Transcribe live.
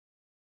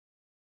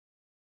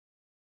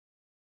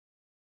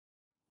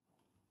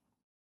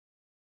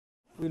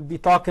We'll be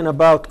talking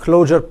about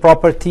closure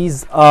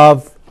properties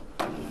of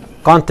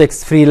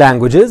context-free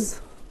languages.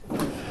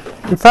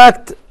 In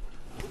fact,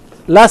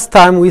 last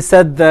time we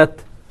said that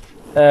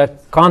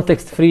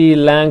context-free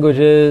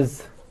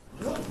languages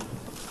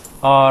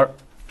are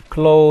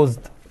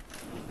closed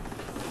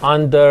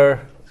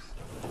under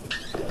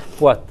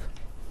what?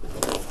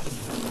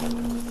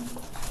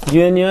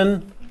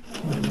 Union,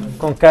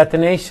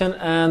 concatenation,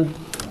 and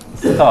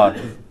star.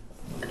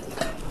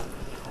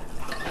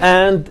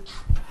 And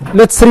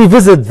let's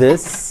revisit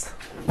this.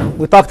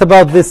 We talked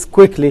about this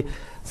quickly.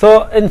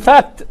 So in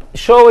fact,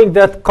 showing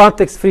that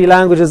context-free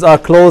languages are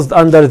closed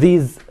under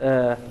these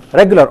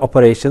regular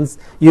operations,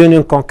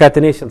 union,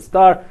 concatenation,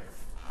 star,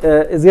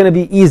 is going to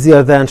be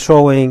easier than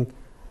showing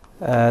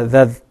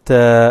that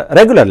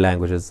regular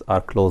languages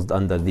are closed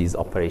under these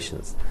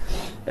operations.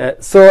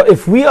 So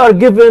if we are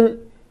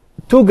given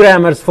two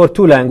grammars for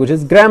two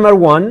languages, grammar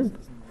 1,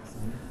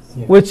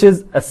 which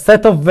is a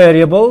set of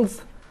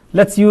variables,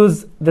 let's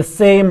use the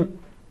same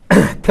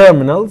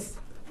terminals,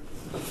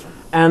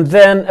 and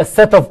then a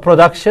set of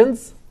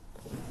productions,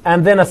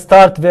 and then a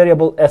start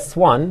variable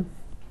S1,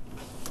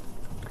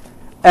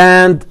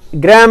 and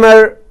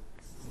grammar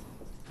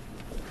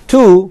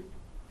 2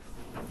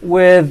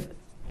 with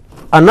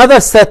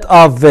another set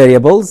of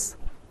variables,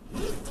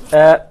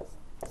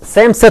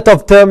 same set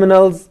of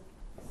terminals,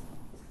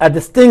 a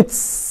distinct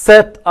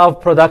set of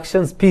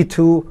productions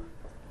P2,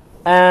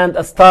 and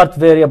a start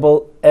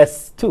variable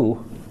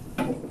S2.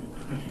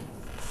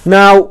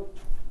 Now,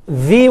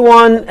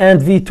 V1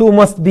 and V2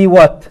 must be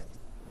what?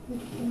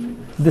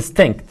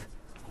 Distinct.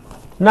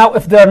 Now,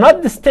 if they are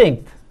not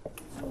distinct,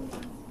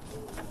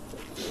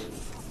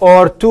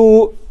 or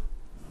two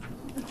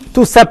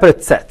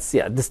separate sets,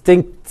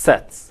 distinct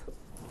sets.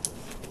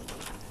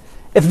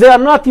 If they are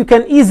not, you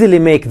can easily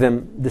make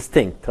them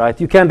distinct, right?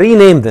 You can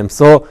rename them.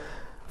 So,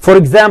 for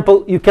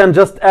example, you can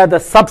just add a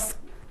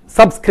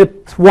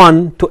subscript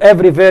 1 to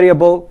every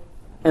variable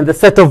in the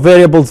set of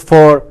variables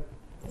for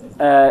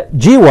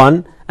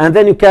G1, and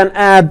then you can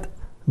add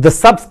the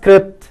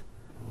subscript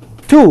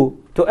 2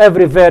 to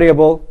every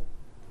variable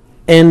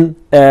in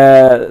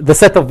the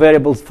set of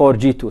variables for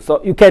G2.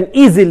 So you can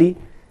easily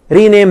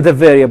rename the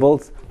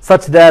variables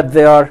such that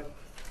they are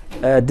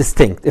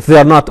distinct, if they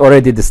are not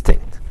already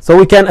distinct. So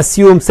we can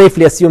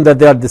safely assume that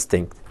they are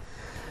distinct.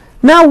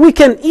 Now we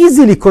can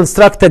easily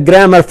construct a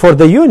grammar for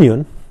the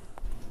union.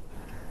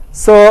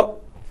 So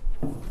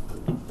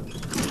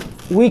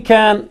we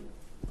can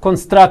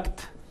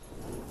construct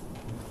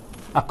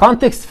a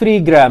context-free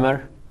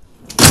grammar,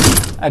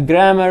 a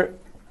grammar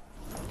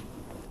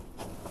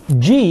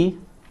G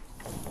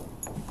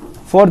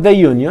for the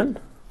union,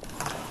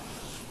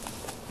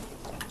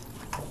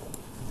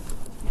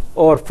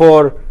 or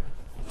for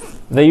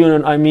the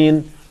union I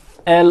mean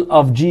L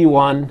of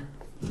G1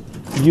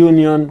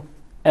 union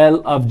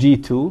L of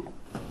G2.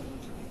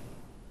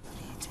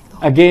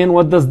 Again,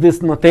 what does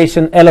this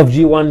notation L of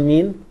G1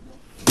 mean?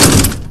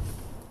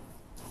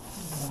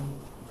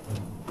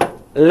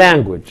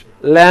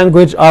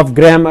 Language of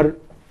grammar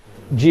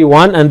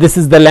G1, and this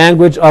is the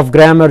language of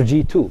grammar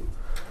G2.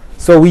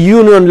 So we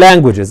union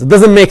languages. It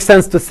doesn't make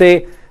sense to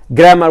say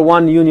grammar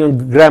 1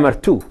 union grammar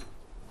 2.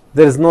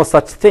 There is no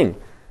such thing.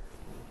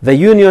 The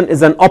union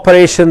is an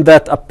operation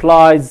that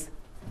applies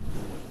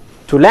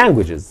to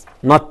languages,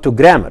 not to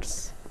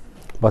grammars.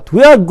 But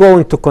we are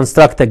going to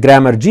construct a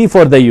grammar G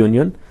for the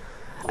union,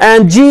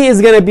 and G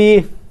is going to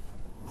be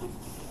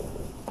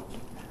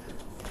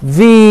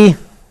V,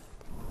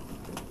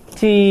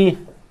 T,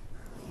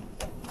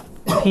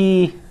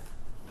 P,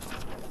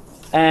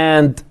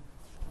 and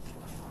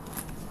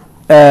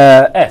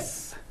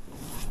S.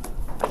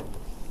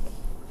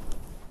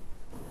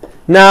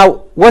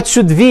 Now, what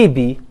should V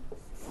be?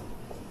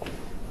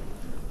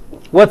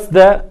 What's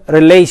the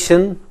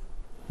relation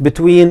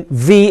between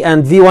V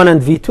and V1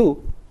 and V2?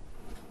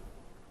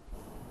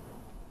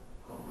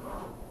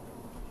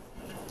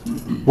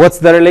 What's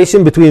the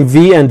relation between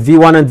V and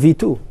V1 and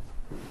V2?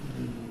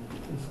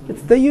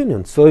 It's the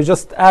union. So you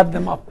just add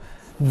them up.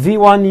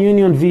 V1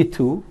 union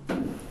V2.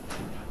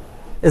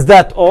 Is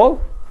that all?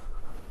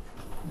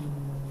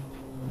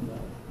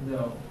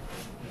 No.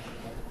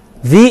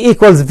 V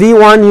equals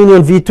V1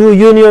 union V2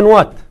 union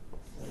what?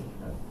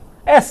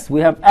 S.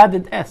 We have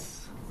added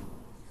S.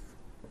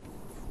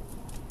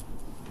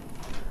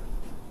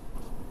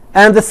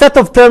 And the set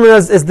of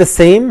terminals is the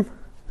same.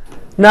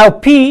 Now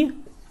P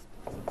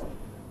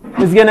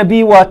is going to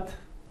be what?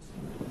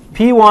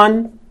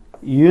 P1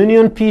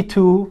 union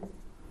P2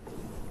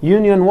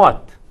 union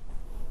what?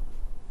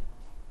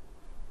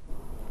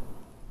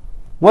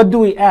 What do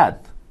we add?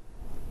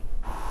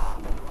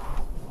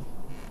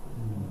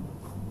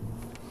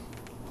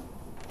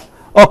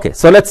 Okay,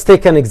 so let's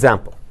take an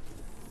example.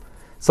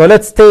 So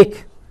let's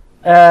take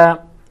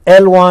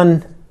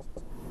L1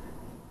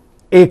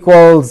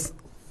 equals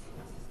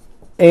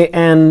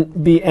AN,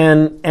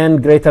 BN,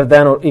 N greater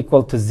than or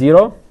equal to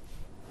 0.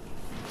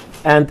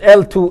 And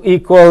L2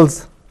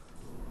 equals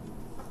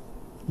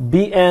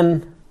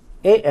Bn,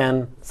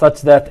 An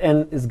such that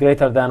n is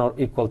greater than or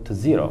equal to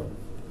 0.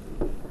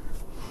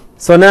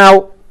 So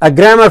now a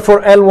grammar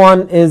for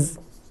L1 is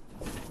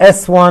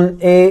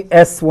S1A,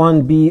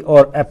 S1B,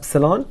 or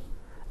epsilon.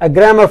 A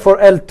grammar for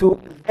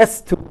L2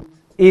 is S2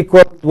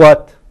 equals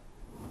what?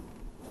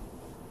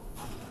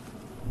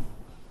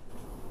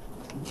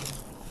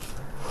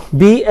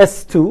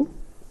 BS2,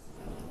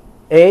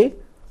 A,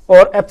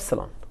 or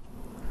epsilon.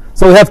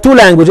 So we have two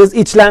languages.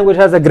 Each language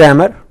has a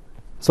grammar.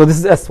 So this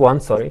is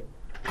S1, sorry.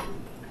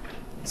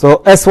 So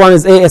S1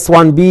 is A,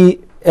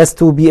 S1B,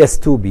 S2B,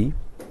 S2B.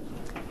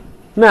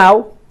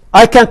 Now,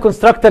 I can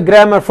construct a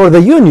grammar for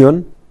the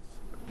union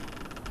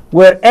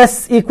where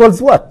S equals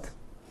what?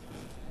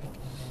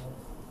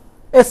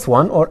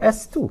 S1 or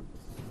S2.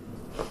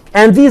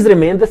 And these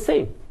remain the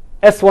same.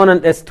 S1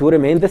 and S2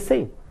 remain the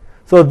same.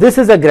 So this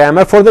is a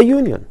grammar for the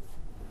union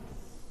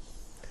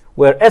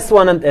where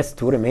S1 and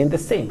S2 remain the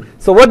same.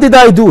 So what did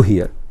I do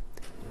here?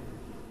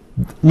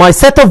 My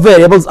set of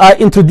variables, I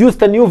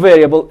introduced a new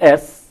variable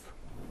S.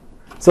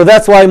 So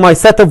that's why my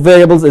set of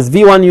variables is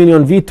V1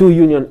 union V2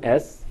 union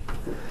S.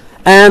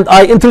 And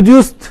I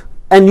introduced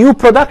a new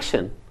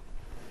production.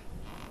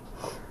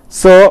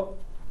 So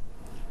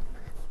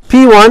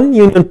P1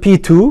 union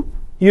P2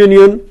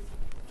 union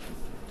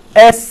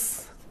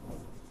S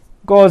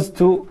goes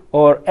to,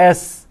 or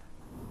S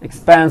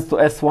expands to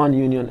S1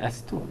 union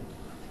S2.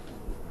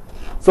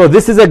 So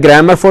this is a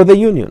grammar for the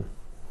union.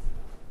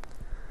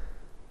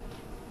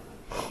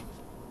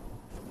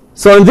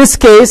 So in this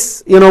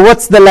case, you know,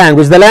 what's the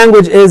language? The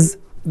language is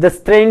the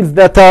strings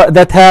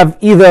that have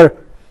either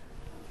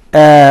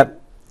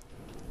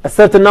a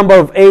certain number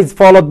of A's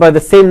followed by the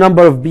same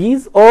number of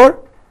B's,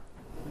 or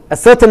a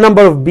certain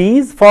number of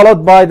B's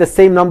followed by the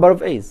same number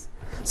of A's.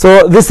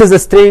 So this is a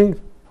string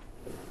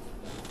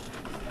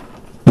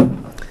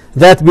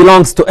that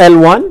belongs to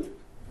L1.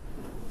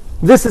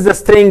 This is a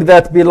string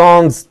that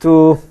belongs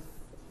to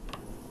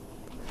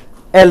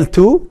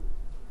L2.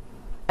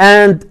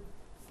 And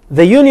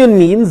the union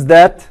means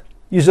that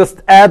you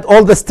just add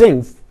all the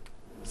strings.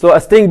 So a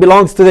string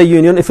belongs to the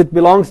union if it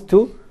belongs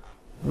to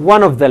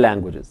one of the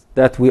languages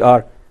that we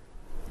are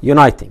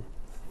uniting.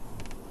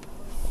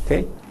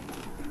 Okay?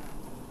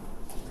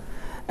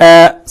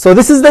 So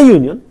this is the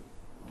union.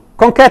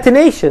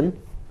 Concatenation.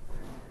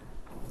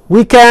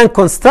 We can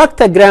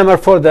construct a grammar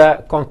for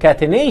the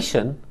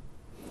concatenation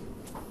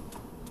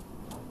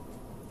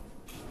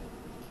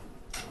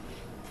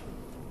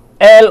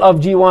L of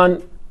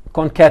G1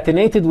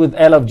 concatenated with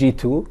L of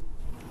G2,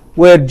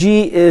 where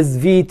G is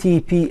V, T,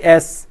 P,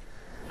 S.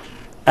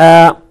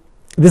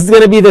 This is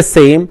going to be the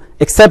same,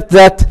 except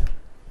that,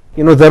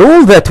 you know, the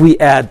rule that we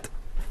add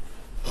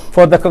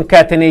for the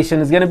concatenation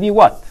is going to be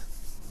what?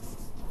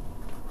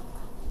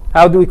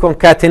 How do we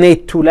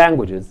concatenate two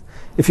languages?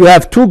 If you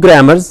have two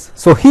grammars,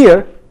 so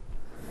here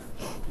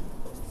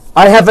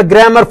I have a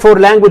grammar for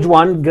language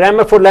 1,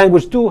 grammar for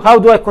language 2. How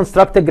do I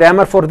construct a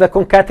grammar for the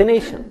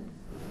concatenation?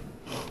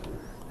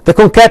 The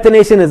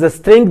concatenation is a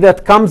string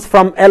that comes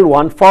from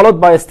L1 followed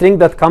by a string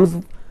that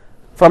comes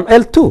from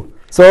L2.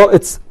 So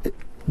it's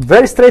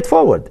very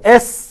straightforward.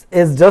 S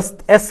is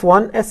just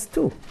S1,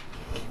 S2.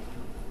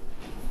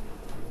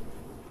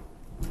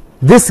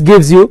 This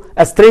gives you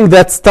a string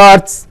that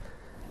starts,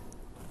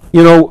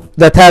 you know,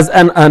 that has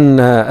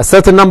a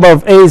certain number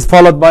of A's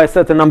followed by a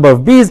certain number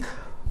of B's,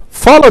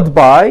 followed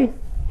by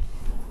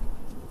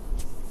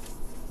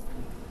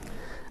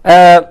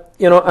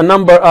you know, a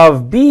number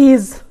of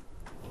B's.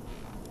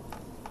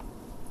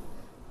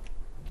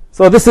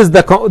 So this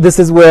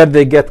is where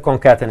they get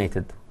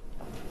concatenated.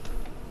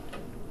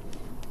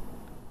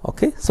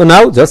 Okay, so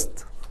now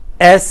just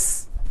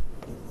S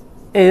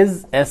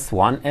is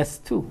S1,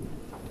 S2.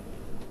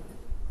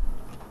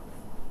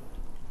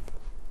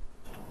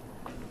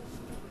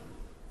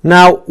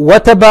 Now,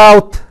 what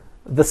about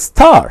the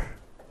star?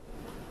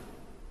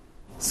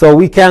 So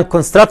we can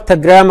construct a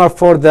grammar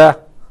for the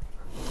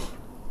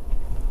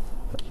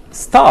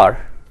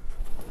star.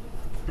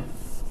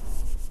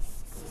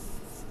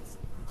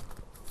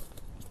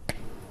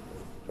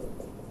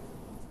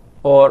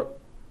 Or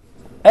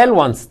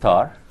L1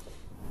 star.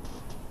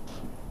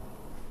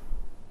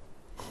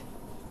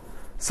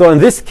 So in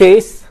this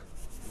case,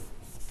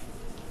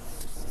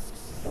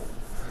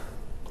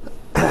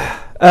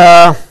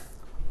 how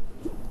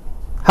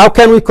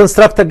can we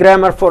construct a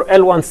grammar for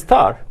L1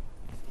 star?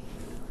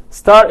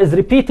 Star is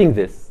repeating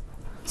this.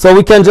 So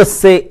we can just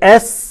say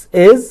S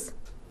is,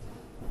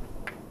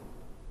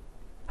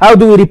 how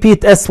do we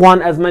repeat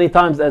S1 as many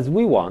times as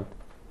we want?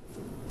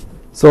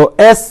 So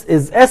S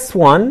is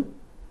S1,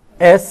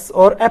 S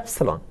or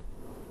epsilon.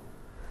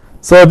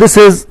 So this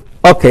is,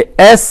 okay,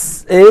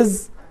 S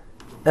is,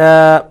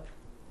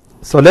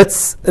 so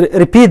let's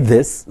repeat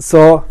this.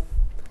 So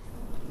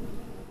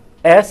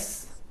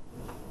S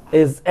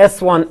is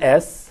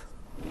S1S,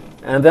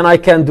 and then I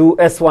can do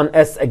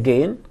S1S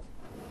again.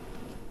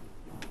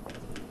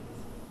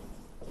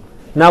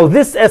 Now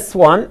this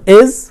S1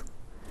 is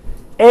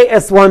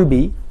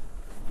AS1B.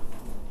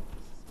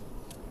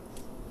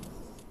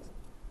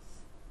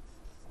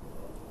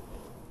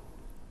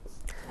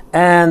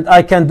 And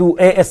I can do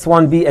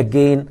AS1B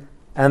again,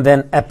 and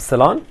then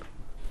epsilon.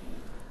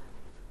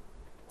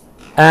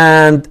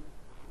 And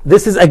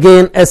this is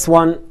again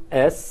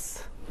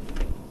S1S.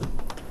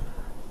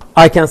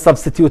 I can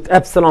substitute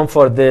epsilon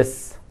for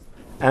this.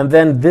 And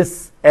then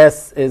this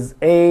S is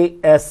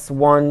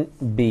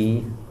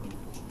AS1B.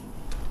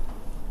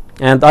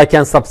 And I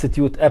can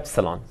substitute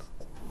epsilon.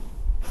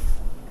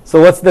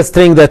 So what's the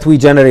string that we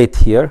generate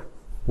here?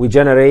 We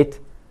generate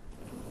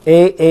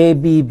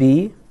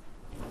AABB,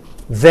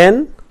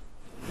 then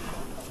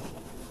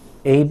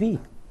AB.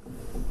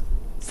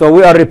 So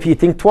we are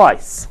repeating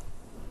twice.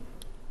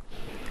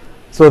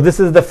 So this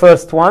is the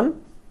first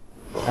one,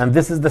 and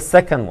this is the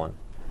second one.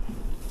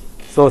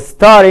 So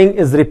starring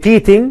is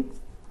repeating,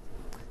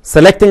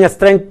 selecting a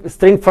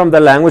string from the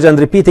language and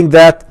repeating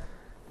that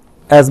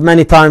as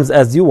many times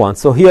as you want.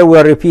 So here we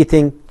are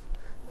repeating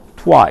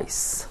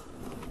twice.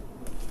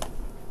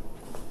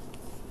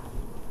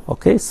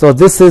 Okay, so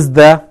this is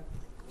the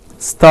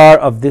star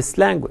of this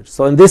language.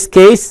 So in this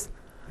case,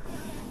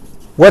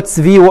 what's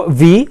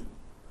V?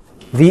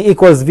 V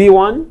equals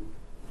V1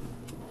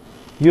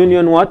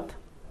 union what?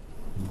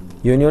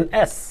 Union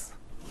S.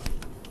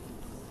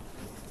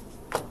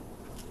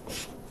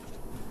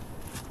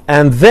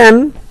 And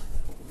then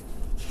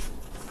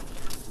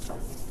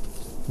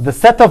the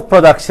set of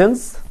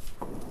productions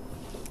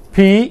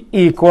P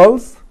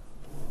equals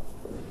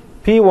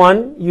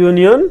P1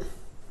 union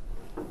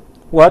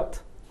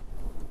what?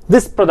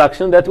 This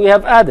production that we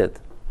have added.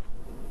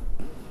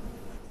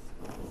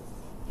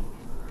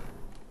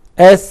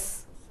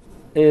 S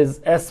is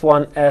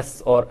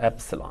S1S or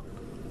epsilon.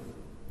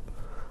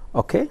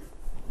 Okay?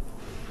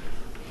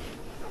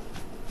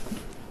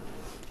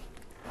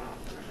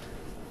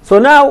 So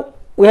now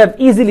we have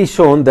easily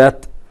shown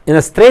that in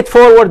a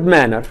straightforward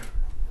manner,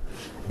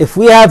 if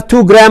we have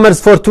two grammars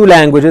for two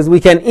languages,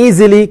 we can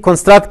easily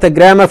construct a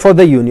grammar for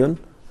the union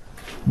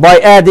by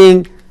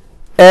adding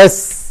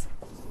S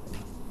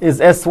is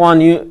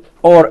S1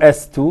 or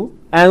S2,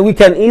 and we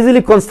can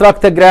easily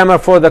construct a grammar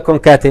for the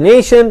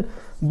concatenation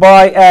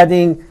by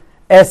adding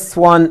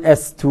S1,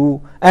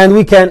 S2, and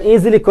we can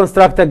easily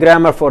construct a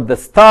grammar for the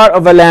star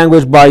of a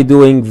language by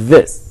doing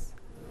this,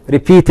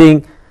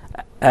 repeating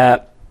any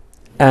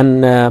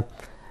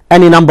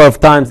number of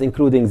times,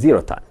 including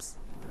 0 times.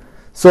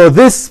 So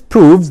this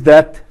proves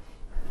that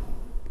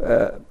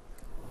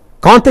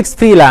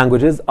context-free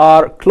languages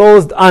are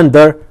closed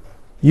under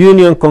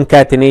union,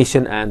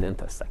 concatenation, and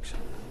intersection.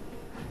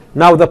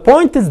 Now the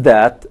point is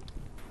that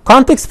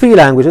context-free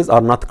languages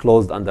are not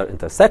closed under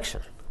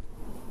intersection.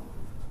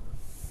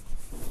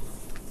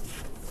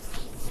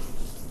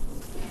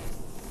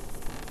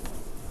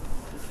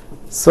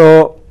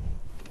 So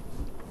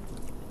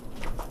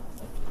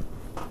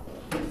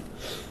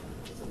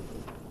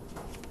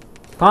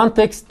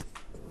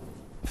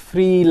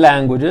context-free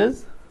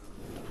languages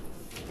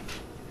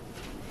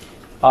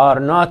are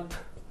not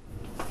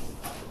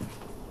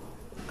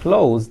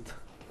closed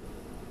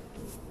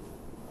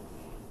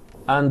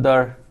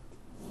under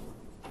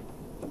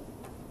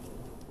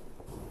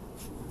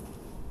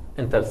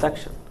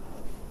intersection.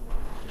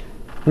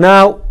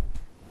 Now,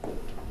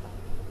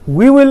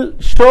 we will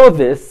show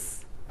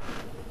this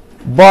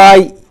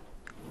by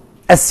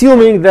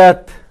assuming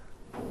that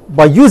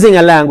by using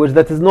a language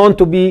that is known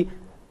to be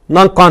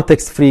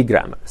non-context-free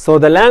grammar. So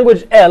the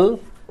language L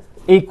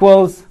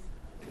equals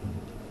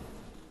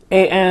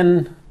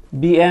AN,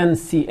 BN,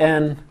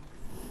 CN,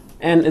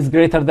 n is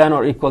greater than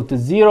or equal to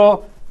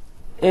 0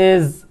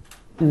 is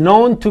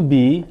known to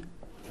be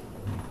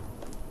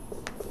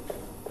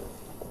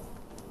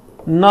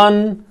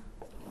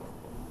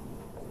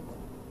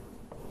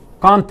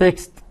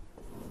non-context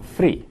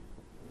free.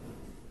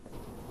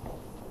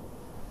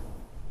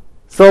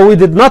 So we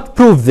did not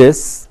prove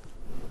this.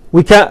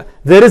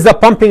 There is a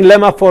pumping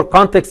lemma for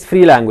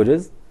context-free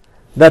languages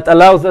that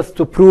allows us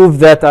to prove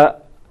that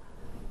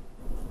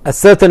a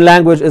certain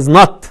language is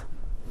not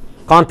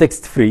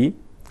context-free.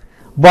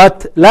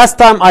 But last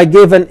time I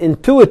gave an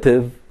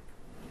intuitive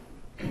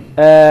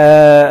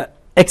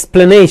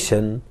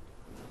explanation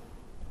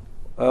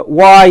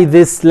why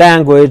this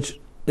language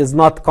is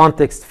not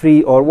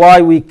context-free, or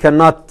why we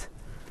cannot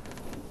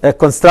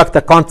construct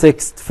a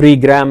context-free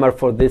grammar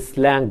for this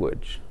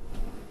language.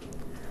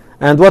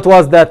 And what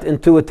was that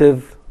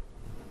intuitive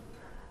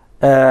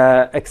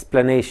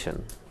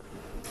explanation?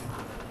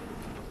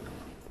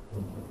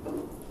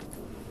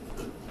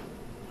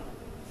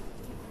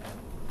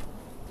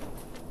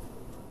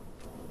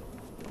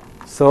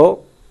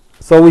 So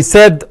we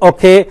said,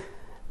 okay,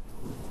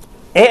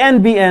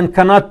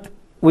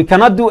 we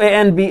cannot do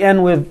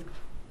ANBN with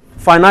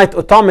finite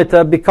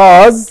automata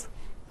because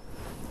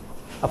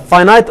a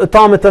finite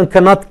automaton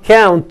cannot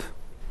count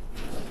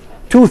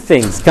two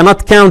things,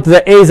 cannot count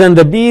the A's and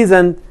the B's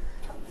and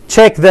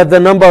check that the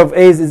number of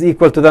A's is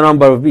equal to the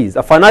number of B's.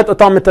 A finite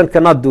automaton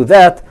cannot do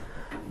that,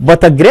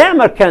 but a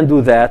grammar can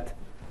do that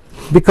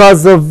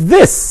because of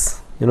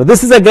this.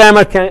 This is a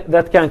grammar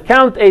that can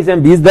count A's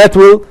and B's that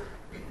will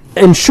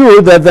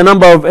ensure that the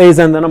number of A's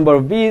and the number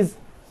of B's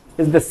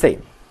is the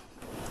same.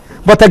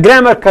 But a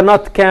grammar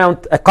cannot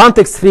count, a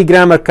context-free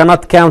grammar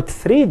cannot count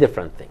three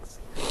different things.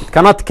 It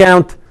cannot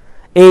count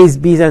A's,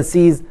 B's, and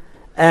C's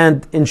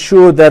and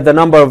ensure that the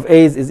number of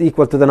A's is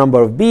equal to the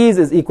number of B's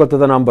is equal to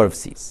the number of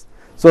C's.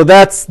 So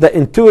that's the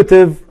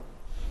intuitive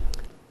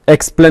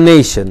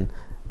explanation.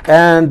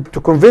 And to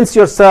convince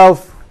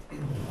yourself,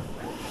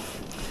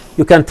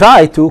 you can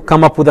try to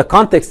come up with a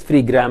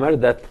context-free grammar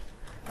that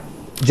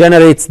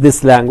generates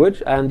this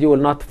language, and you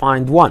will not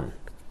find one.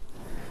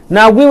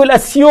 Now we will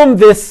assume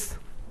this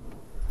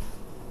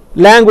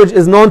language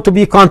is known to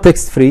be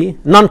context-free,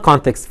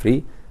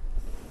 non-context-free,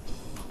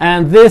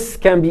 and this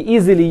can be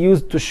easily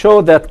used to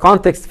show that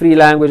context-free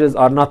languages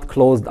are not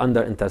closed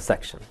under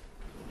intersection.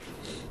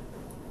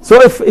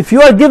 So if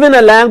you are given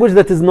a language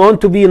that is known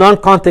to be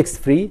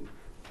non-context-free,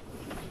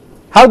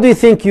 how do you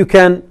think you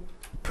can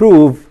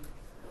prove,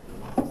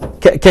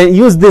 can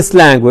use this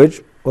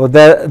language, or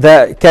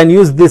can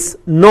use this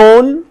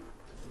known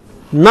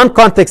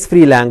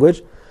non-context-free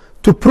language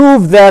to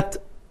prove that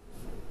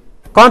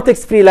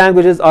context-free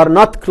languages are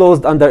not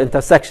closed under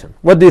intersection?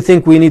 What do you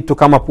think we need to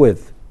come up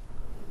with?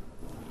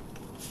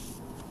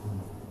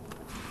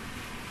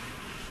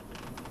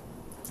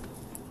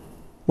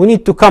 We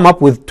need to come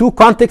up with two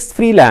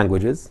context-free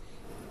languages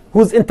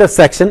whose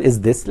intersection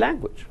is this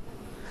language.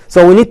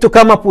 So we need to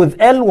come up with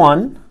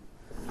L1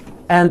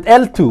 and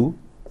L2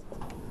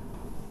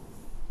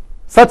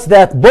 such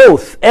that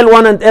both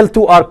L1 and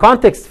L2 are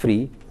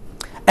context-free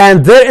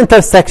and their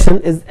intersection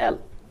is L.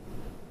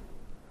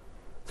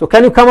 So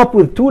can you come up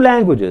with two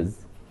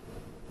languages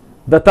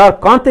that are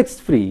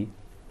context-free,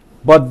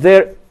 but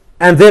their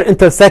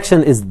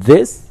intersection is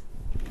this?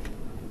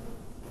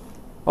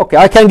 Okay,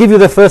 I can give you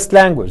the first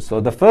language. So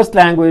the first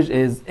language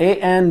is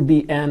AN,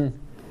 BN,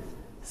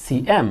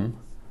 CM,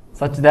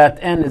 such that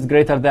n is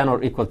greater than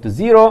or equal to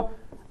 0,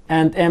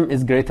 and m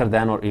is greater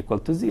than or equal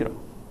to 0.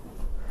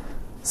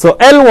 So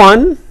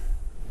L1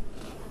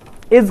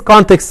 is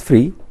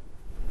context-free.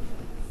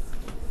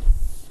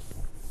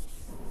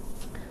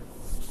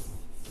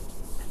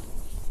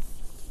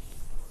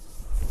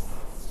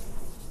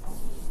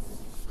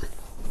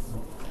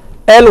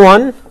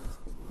 L1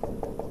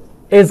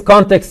 is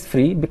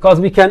context-free because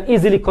we can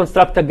easily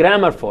construct a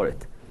grammar for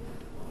it.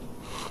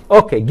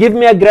 Okay, give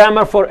me a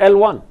grammar for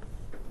L1.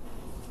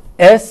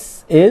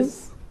 S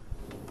is,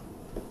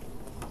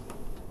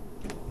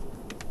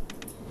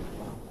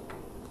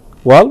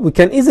 well, we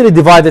can easily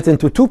divide it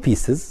into two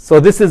pieces. So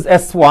this is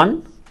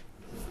S1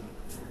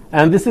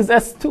 and this is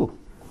S2.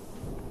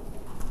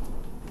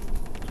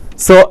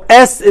 So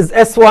S is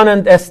S1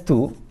 and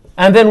S2,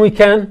 and then we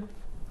can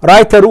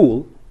write a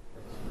rule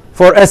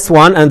for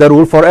S1 and a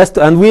rule for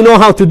S2, and we know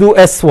how to do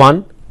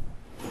S1,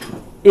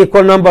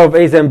 equal number of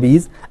A's and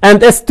B's, and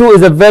S2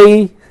 is a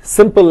very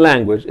simple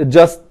language. It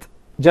just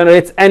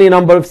generates any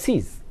number of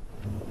C's.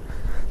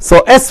 So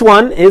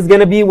S1 is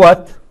going to be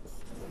what?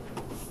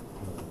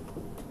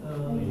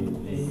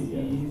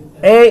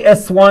 A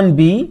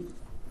S1B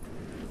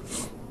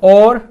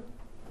or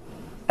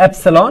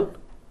epsilon,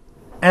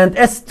 and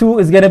S2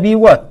 is going to be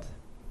what?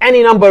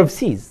 Any number of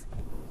C's.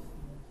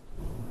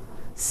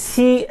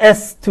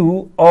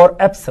 CS2 or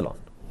epsilon.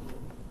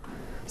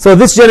 So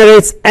this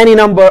generates any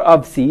number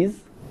of C's.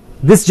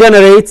 This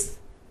generates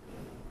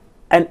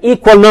an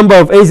equal number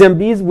of A's and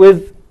B's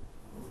with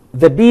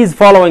the B's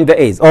following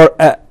the A's, or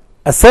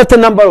a certain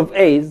number of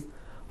A's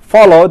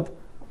followed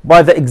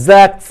by the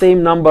exact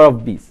same number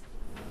of B's.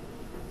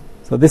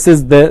 So this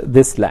is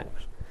this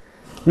language.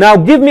 Now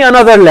give me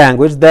another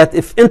language that,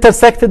 if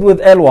intersected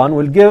with L1,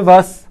 will give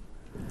us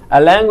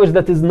a language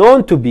that is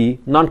known to be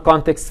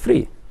non-context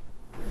free.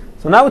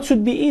 So now it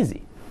should be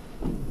easy.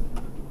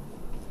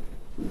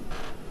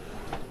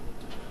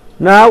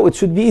 Now it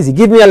should be easy.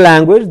 Give me a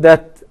language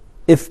that,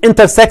 if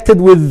intersected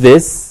with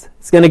this,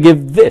 it's going to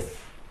give this.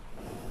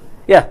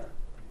 Yeah?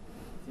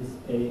 Is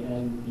A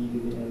n B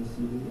to the n, C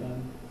to the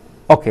n?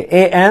 Okay,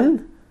 AN.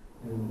 And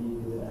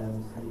B to the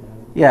m, C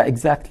m. Yeah,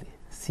 exactly.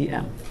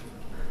 CM.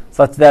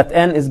 Such that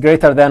n is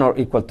greater than or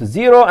equal to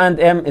 0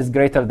 and m is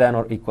greater than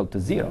or equal to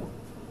 0.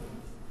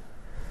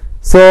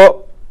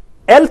 So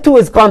L2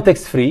 is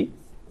context free.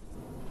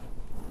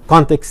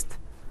 Context,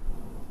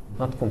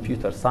 not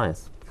computer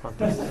science.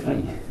 Context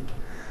free.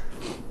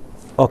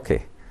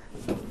 Okay.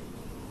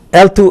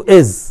 L2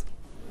 is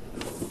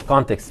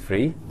context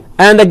free.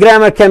 And the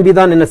grammar can be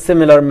done in a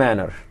similar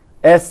manner.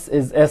 S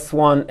is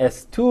S1,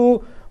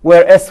 S2,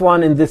 where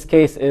S1 in this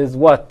case is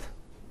what?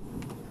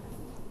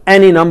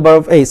 Any number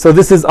of A's. So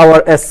this is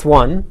our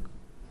S1.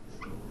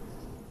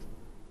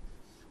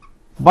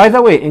 By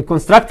the way, in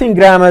constructing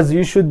grammars,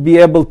 you should be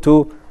able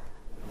to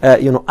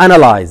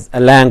analyze a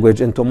language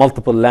into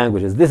multiple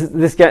languages.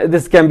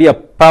 This can be a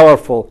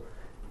powerful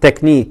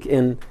technique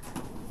in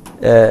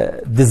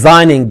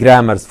designing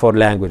grammars for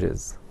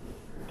languages.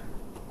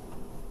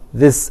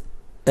 This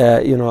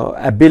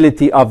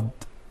ability of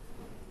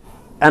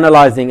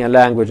analyzing a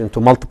language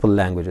into multiple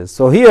languages.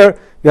 So here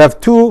you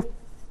have two.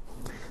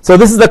 So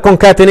this is the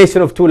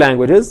concatenation of two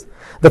languages.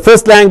 The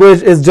first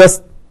language is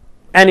just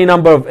any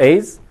number of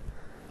A's,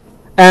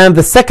 and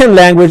the second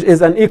language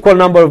is an equal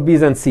number of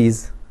B's and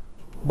C's,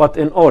 but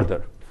in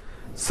order.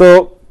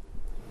 So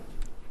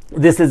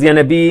this is going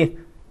to be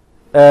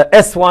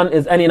S1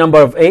 is any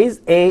number of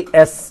A's, A,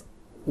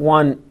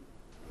 S1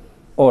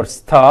 or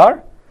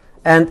star,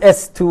 and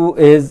S2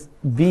 is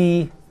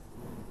B,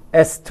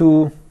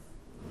 S2,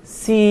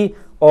 C,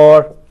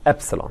 or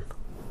epsilon.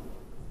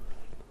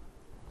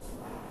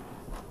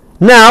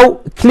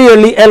 Now,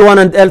 clearly L1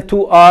 and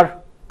L2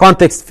 are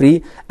context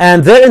free,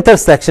 and their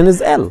intersection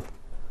is L.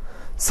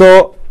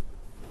 So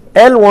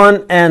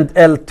L1 and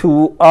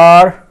L2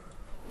 are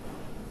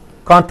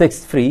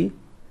context free,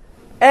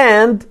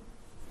 and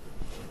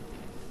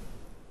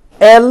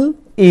L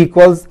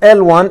equals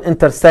L1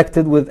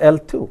 intersected with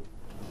L2.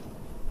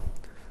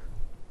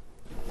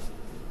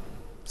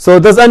 So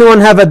does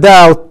anyone have a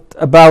doubt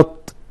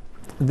about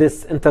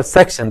this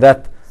intersection,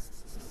 that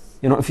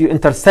if you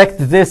intersect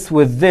this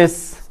with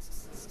this,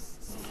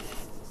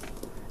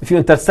 if you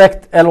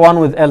intersect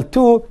L1 with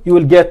L2, you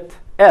will get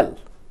L.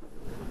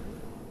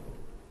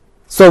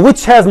 So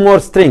which has more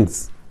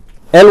strings,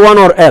 L1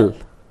 or L?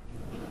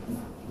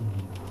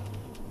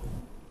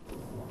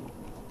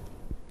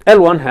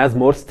 L1 has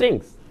more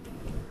strings.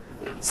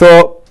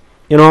 So,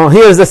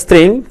 here's a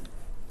string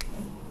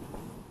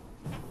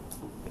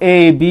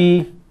A,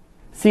 B,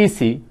 C,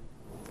 C.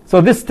 So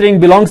this string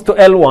belongs to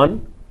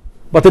L1,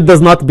 but it does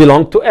not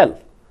belong to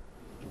L.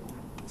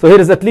 So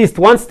here is at least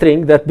one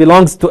string that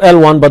belongs to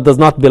L1 but does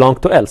not belong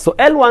to L. So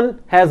L1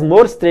 has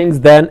more strings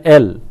than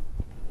L.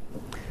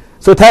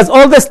 So it has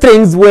all the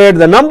strings where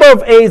the number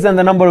of A's and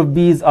the number of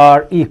B's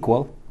are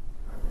equal.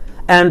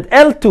 And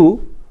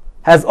L2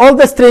 has all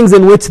the strings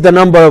in which the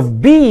number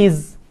of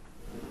B's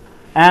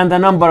and the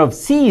number of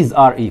C's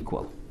are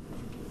equal.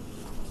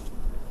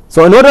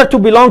 So in order to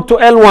belong to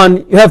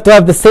L1, you have to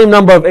have the same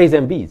number of A's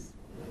and B's.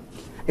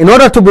 In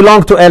order to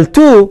belong to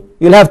L2,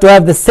 you'll have to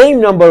have the same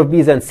number of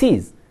B's and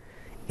C's.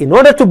 In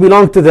order to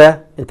belong to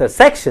the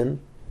intersection,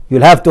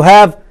 you'll have to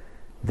have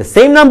the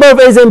same number of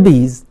A's and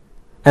B's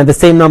and the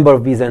same number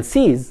of B's and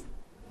C's,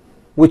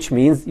 which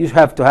means you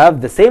have to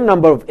have the same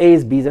number of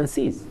A's, B's, and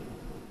C's.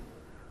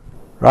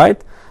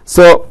 Right?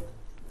 So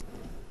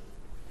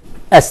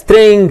a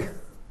string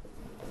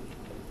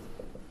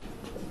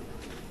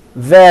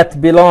that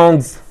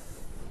belongs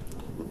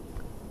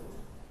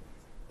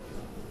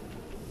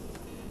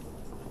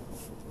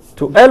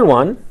to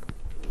L1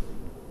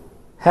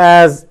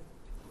 has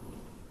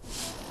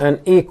an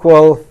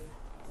equal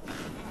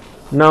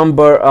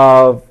number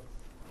of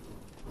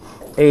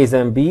A's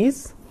and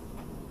B's,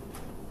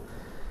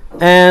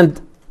 and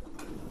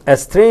a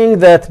string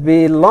that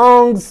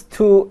belongs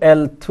to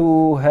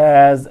L2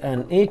 has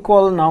an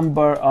equal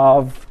number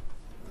of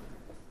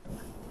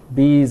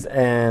B's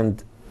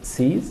and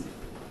C's.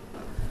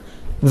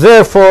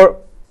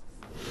 Therefore,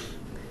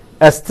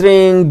 a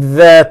string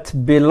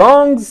that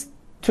belongs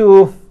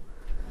to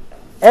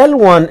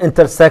L1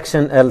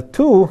 intersection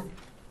L2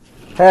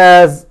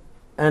 has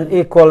an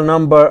equal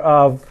number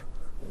of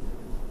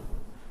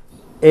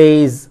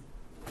A's,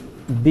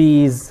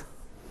 B's,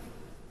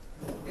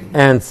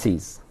 and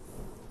C's.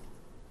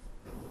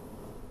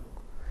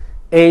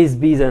 A's,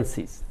 B's, and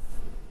C's.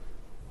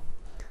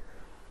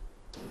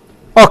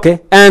 Okay,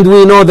 and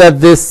we know that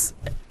this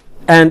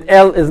and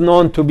L is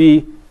known to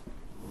be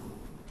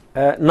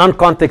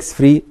non-context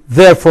free.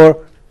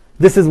 Therefore,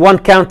 this is one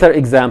counter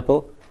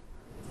example.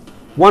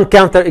 One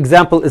counter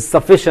example is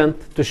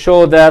sufficient to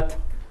show that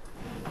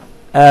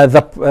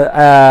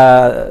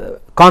the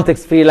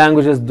context-free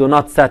languages do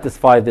not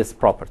satisfy this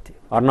property,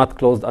 are not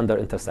closed under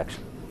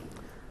intersection.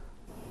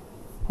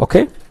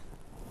 Okay?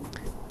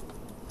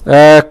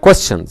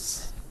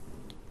 Questions?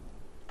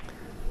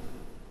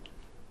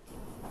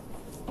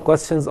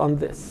 Questions on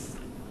this?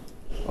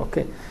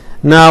 Okay.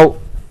 Now,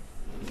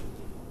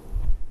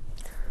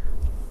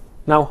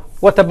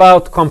 what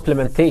about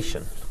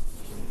complementation?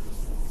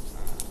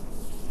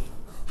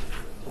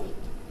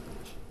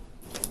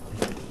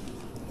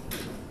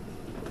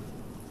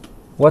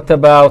 What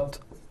about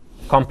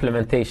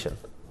complementation?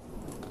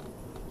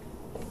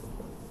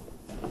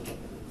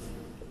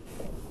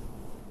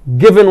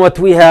 Given what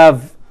we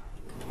have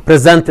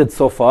presented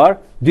so far,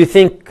 do you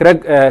think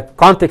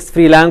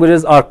context-free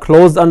languages are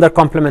closed under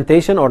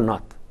complementation or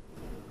not?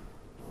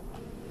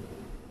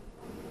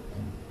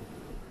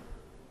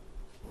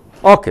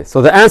 Okay,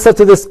 so the answer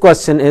to this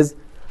question is,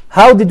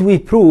 how did we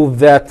prove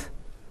that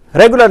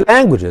regular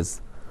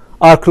languages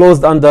are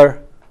closed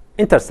under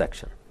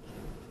intersection?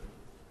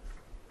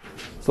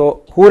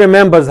 So who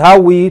remembers how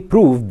we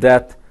proved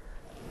that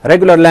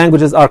regular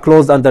languages are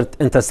closed under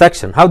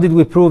intersection? How did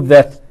we prove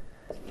that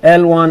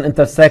L1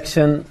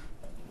 intersection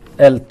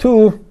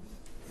L2?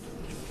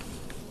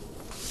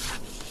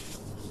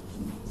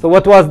 So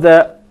what was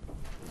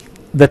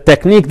the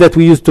technique that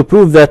we used to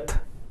prove that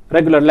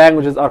regular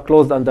languages are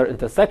closed under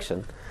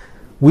intersection?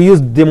 We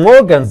used De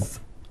Morgan's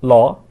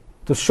law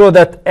to show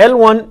that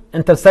L1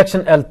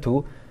 intersection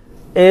L2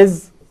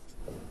 is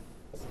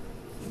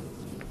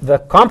the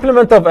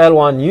complement of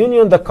L1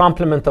 union the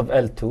complement of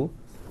L2.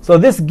 So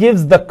this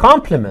gives the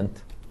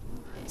complement.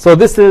 So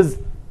this is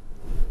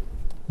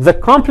the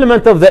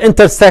complement of the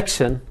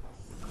intersection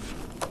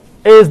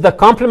is the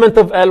complement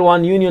of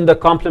L1 union the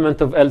complement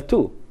of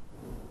L2.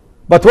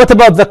 But what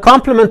about the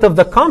complement of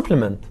the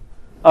complement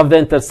of the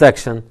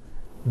intersection?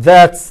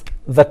 That's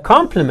the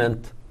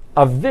complement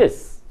of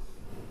this.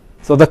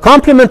 So the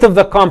complement of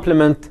the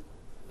complement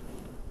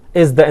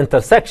is the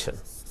intersection.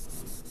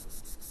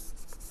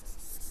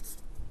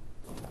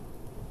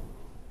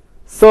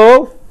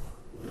 So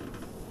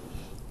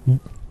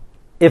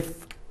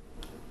if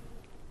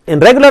in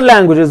regular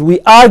languages we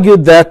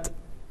argued that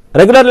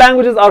regular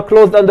languages are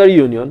closed under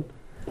union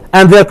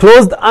and they're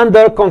closed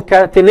under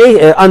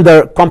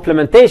under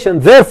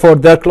complementation, therefore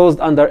they're closed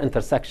under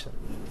intersection.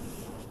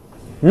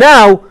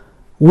 Now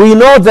we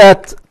know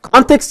that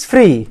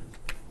context-free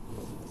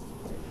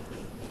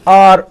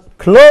are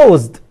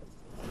closed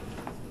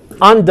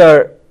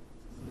under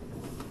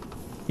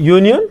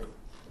union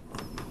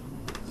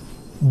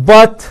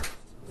but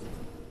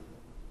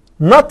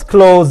not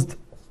closed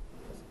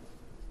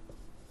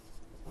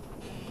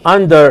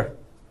under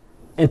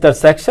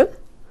intersection.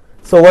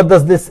 So what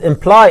does this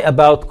imply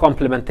about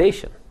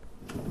complementation?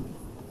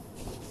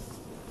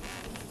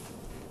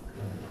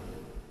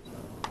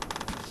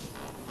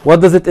 What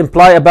does it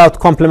imply about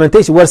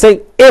complementation? We're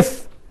saying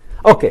if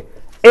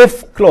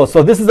closed.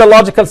 So this is a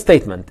logical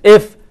statement.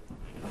 If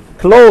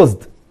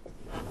closed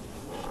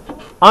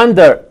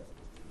under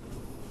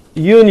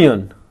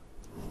union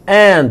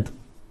and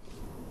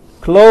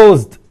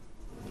closed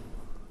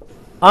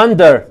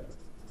under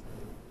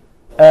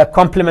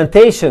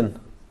complementation,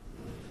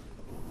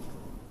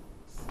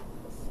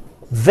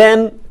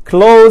 then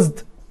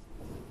closed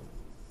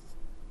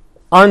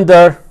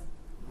under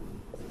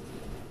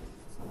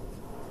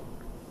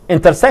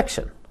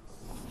intersection.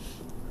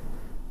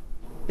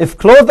 If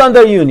closed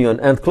under union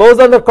and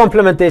closed under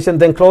complementation,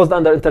 then closed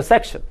under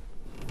intersection.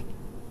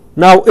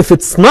 Now, if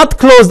it's not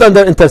closed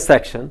under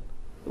intersection,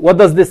 what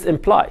does this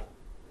imply?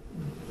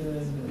 Then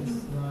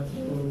it's not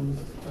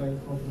closed by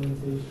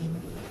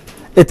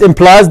complementation. It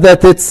implies that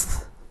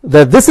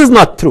this is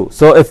not true.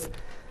 So if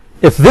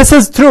this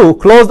is true,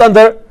 closed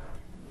under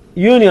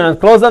union and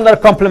closed under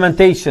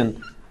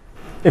complementation,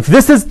 if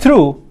this is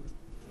true,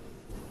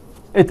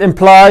 it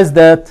implies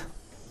that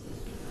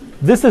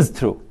this is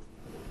true.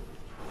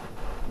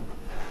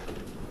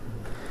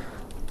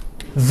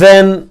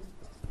 Then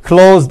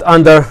closed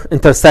under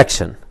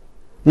intersection.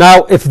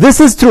 Now, if this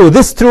is true,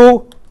 this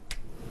true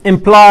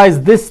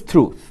implies this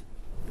truth.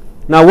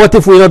 Now, what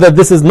if we know that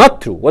this is not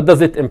true? What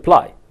does it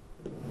imply?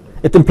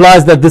 It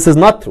implies that this is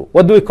not true.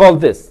 What do we call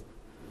this?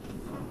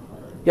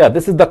 Yeah,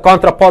 this is the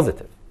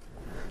contrapositive.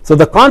 So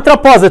the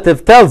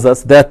contrapositive tells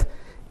us that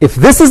if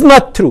this is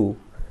not true,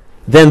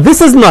 then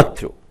this is not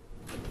true.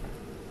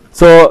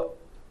 So,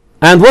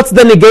 and what's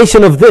the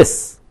negation of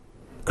this?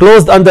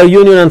 Closed under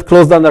union and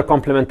closed under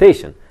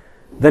complementation.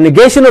 The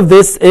negation of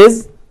this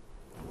is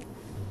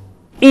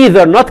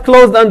either not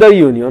closed under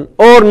union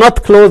or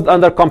not closed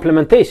under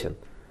complementation.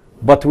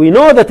 But we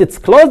know that it's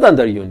closed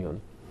under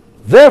union.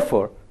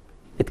 Therefore,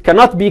 it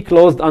cannot be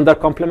closed under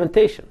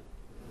complementation.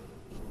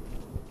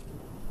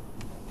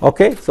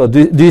 Okay, so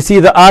do you see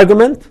the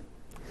argument?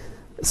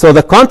 So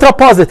the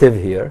contrapositive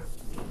here,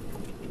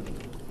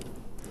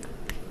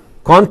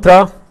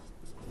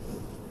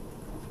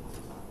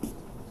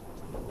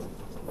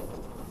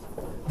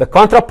 the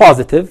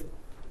contrapositive,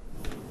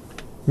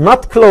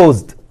 not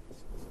closed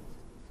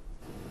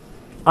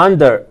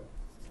under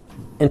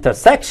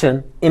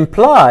intersection,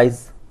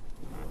 implies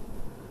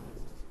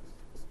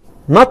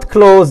not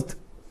closed,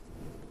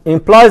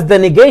 implies the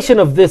negation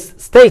of this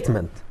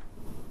statement,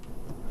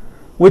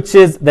 which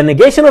is the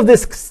negation of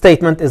this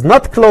statement is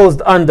not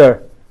closed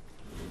under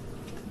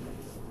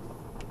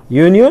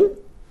union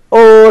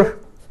or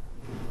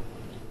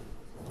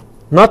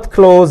not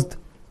closed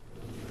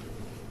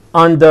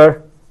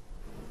under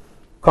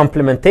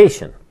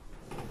complementation.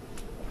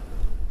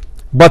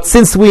 But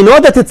since we know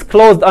that it's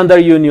closed under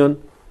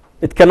union,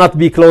 it cannot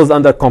be closed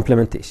under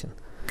complementation.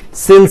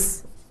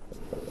 Since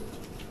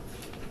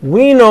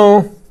we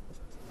know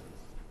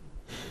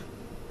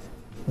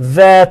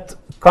that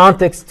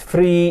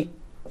context-free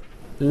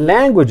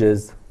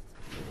languages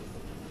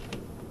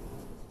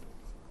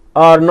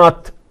are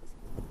not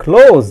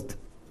closed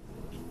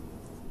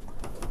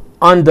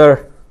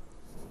under,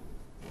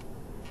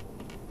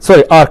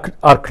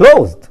 are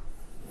closed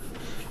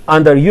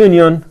under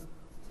union,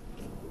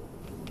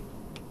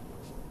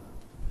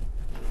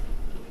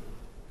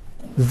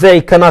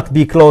 they cannot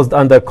be closed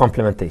under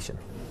complementation.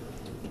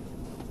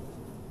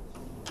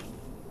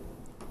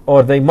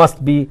 Or they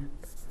must be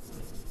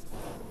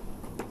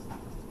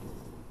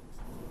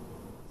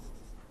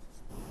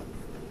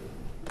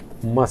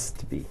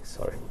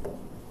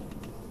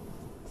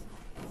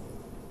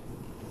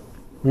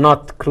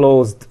not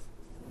closed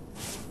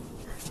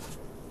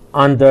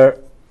under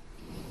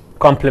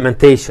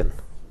complementation.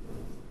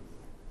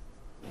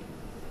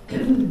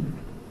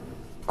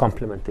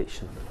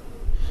 Complementation.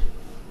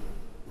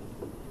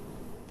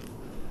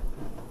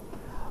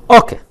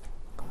 Okay.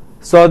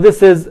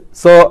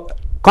 So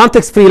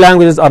context-free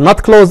languages are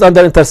not closed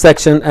under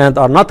intersection and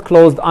are not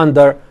closed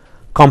under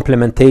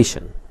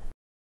complementation.